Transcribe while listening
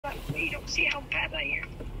You don't see how bad I am.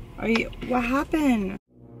 Are you? What happened?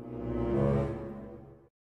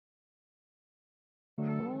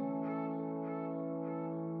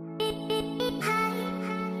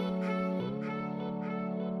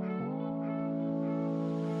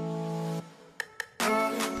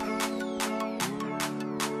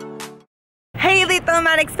 Hey Lito and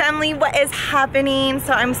Maddox family, what is happening?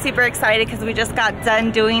 So I'm super excited because we just got done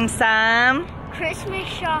doing some Christmas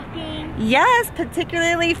shopping. Yes,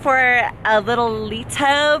 particularly for a little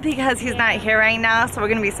Lito because he's not here right now. So we're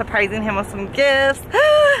gonna be surprising him with some gifts.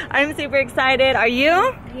 I'm super excited. Are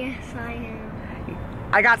you? Yes, I am.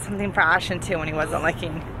 I got something for Ashton too when he wasn't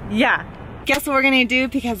looking. Yeah. Guess what we're gonna do,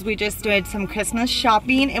 because we just did some Christmas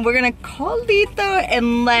shopping, and we're gonna call Lito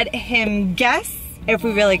and let him guess if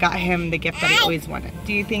we really got him the gift that he always wanted.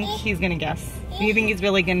 Do you think he's gonna guess? Do you think he's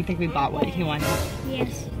really gonna think we bought what he wanted?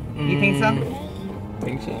 Yes. You think so?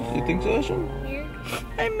 Think so? You think so, Ashton? Yeah.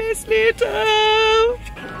 I miss Lito.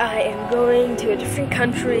 I am going to a different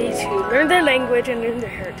country to learn their language and learn their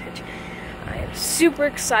heritage. I am super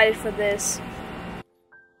excited for this.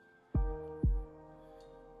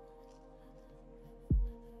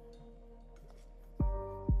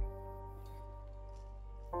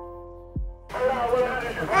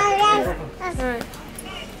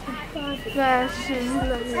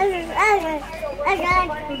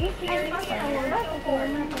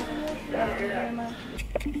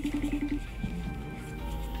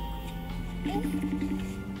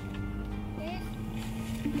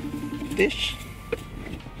 Dish?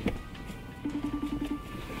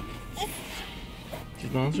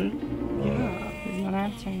 She's not answering? Yeah, he's not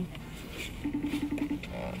answering.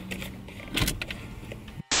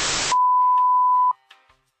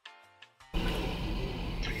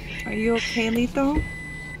 Are you okay, Lito?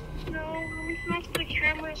 No, I'm smash the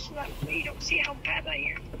camera so that you don't see how bad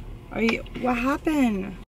I am. Are you? What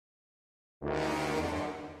happened? I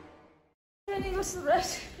need to go to the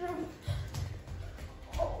restroom.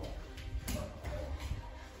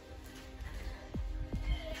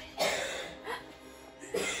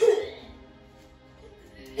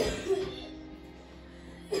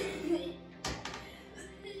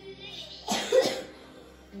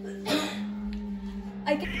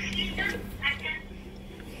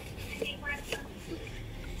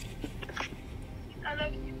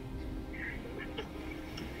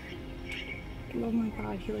 Oh my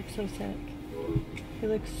God, he looks so sick. He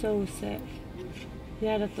looks so sick.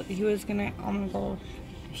 Yeah, he was gonna. Oh my gosh.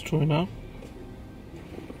 It's true now?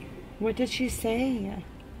 What did she say?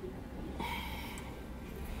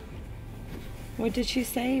 What did she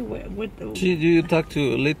say? You talked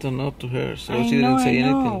to Lito, not to her, so I she didn't say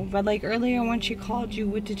know, anything. but like earlier when she called you,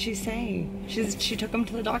 what did she say? She took him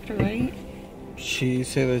to the doctor, right? She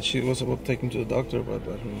said that she was about to take him to the doctor, but I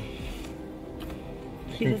don't know.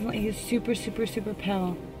 He doesn't. He's super, super, super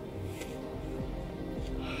pale.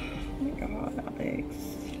 Oh my God, Alex.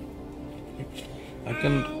 I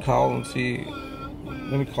can call and see.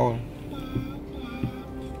 Let me call her.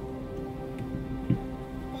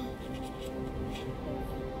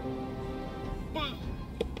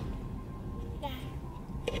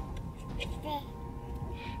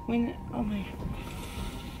 When, oh my.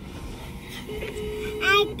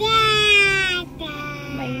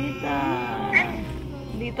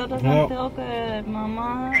 Lito doesn't feel good,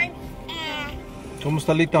 Mama. ¿Cómo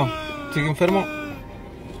está Lito? ¿Sigue enfermo?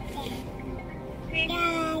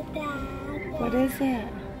 What is it?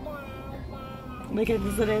 Like,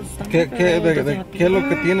 is it his stomach? ¿Qué es lo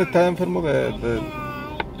que tiene? ¿Está enfermo de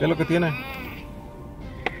qué es lo que tiene?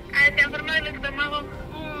 Está enfermo del estómago.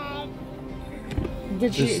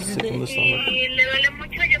 Did she? Just sick in the stomach. Y le duele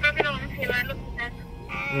mucho, yo creo que lo vamos a llevar al hospital.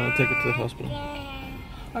 I'm gonna take it to the hospital.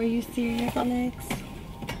 Are you serious, Alex?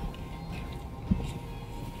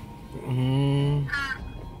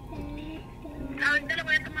 Ahorita le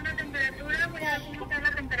voy a tomar la temperatura, voy a ver cómo está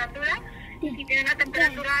la temperatura. Si tiene una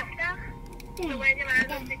temperatura alta, lo voy a llevar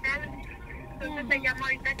al hospital. Entonces te llamo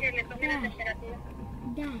ahorita que le tome la temperatura.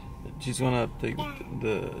 She's gonna take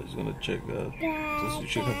she's gonna check so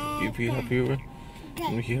she have, if you have fever.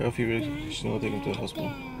 And if you have fever, she's gonna take him to the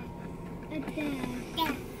hospital.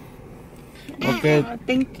 Okay,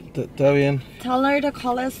 está bien. Tell her to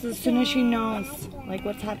call us as soon as she knows, like,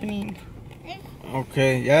 what's happening.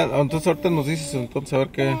 Okay, ya, entonces ahorita nos dices entonces a ver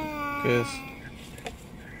qué es.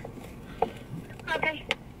 Okay.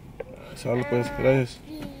 Sale pues, gracias.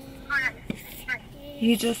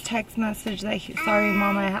 He just text messaged that sorry,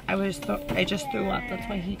 Mom, I just threw up. That's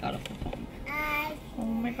why he got off the phone. Oh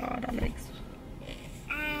my God, Alex.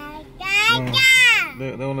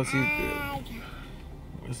 They wanna see.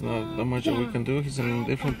 There's not that much that we can do. He's in a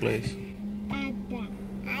different place.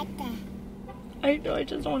 I know, I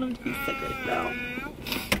just don't want him to be sick right now.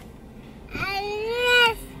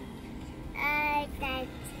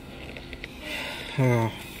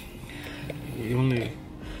 We only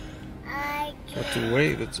have to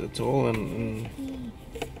wait, that's all, and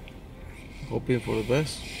hoping for the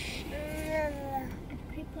best.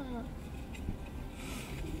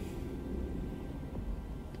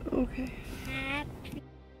 Okay.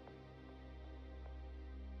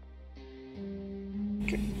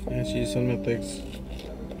 And she sent me a text.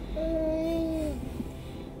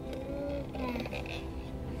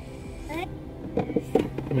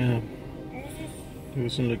 Yeah. It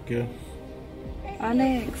wasn't like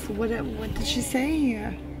Alex, what did she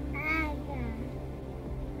say?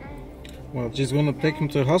 well, she's gonna take him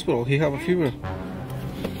to the hospital. He have a fever.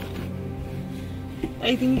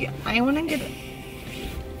 I think I wanna get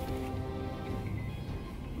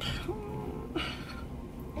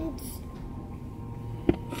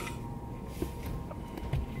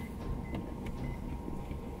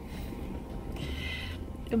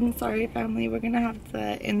I'm sorry, family. We're gonna have to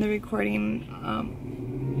end the recording.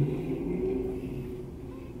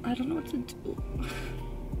 I don't know what to do.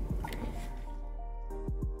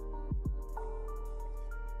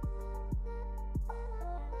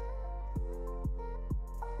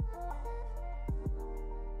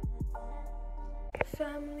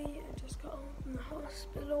 Family, I just got home from the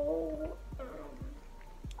hospital.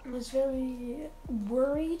 I was very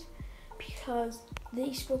worried because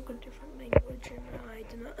they spoke a different language and I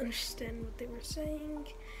did not understand what they were saying.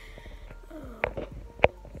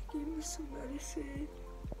 Gave me some medicine,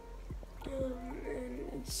 and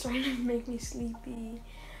it's starting to make me sleepy.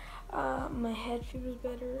 My head feels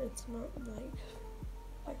better. It's not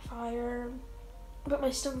like fire, but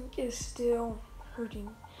my stomach is still hurting.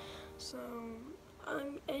 So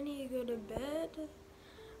I need to go to bed.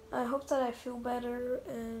 I hope that I feel better,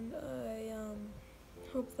 and I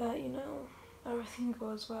hope that, you know, everything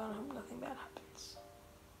goes well and I hope nothing bad happens.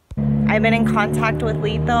 I've been in contact with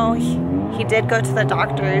Lito. He did go to the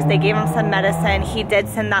doctors. They gave him some medicine. He did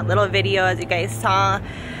send that little video, as you guys saw.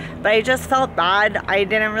 But I just felt bad. I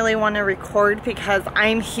didn't really want to record because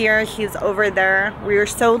I'm here, he's over there. We were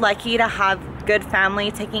so lucky to have good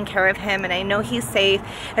family taking care of him, and I know he's safe.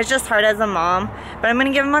 It's just hard as a mom. But I'm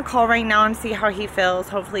gonna give him a call right now and see how he feels.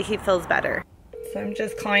 Hopefully he feels better. So I'm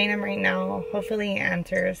just calling him right now. Hopefully he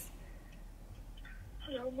answers.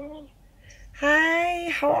 Hello, Mom. Hi,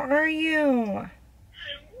 how are you?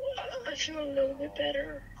 I feel a little bit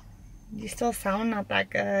better. You still sound not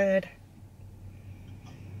that good.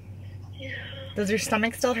 Yeah. Does your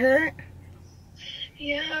stomach still hurt?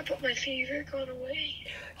 Yeah, but my fever got away.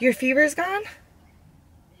 Your fever's gone?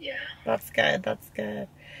 Yeah. That's good, that's good.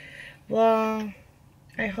 Well,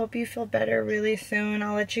 I hope you feel better really soon.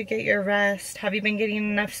 I'll let you get your rest. Have you been getting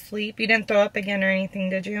enough sleep? You didn't throw up again or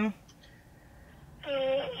anything, did you?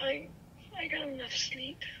 I got enough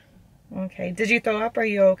sleep. Okay. Did you throw up or are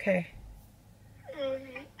you okay?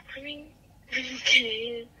 I mean, I'm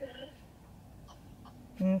okay.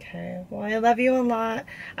 Okay. Well, I love you a lot.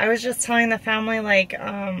 I was just telling the family, like,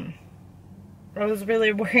 I was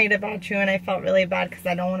really worried about you and I felt really bad because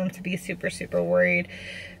I don't want them to be super, super worried.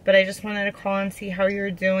 But I just wanted to call and see how you're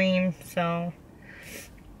doing. So,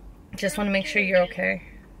 just want to make sure you're okay.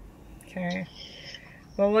 Okay.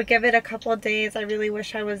 Well, we'll give it a couple of days. I really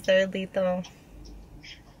wish I was there, Lito.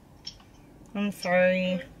 I'm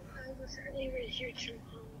sorry. I was right here too,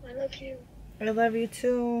 Mom. I love you. I love you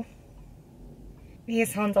too. He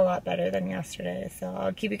sounds a lot better than yesterday, so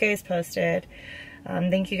I'll keep you guys posted.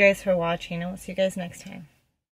 Thank you guys for watching, and we'll see you guys next time.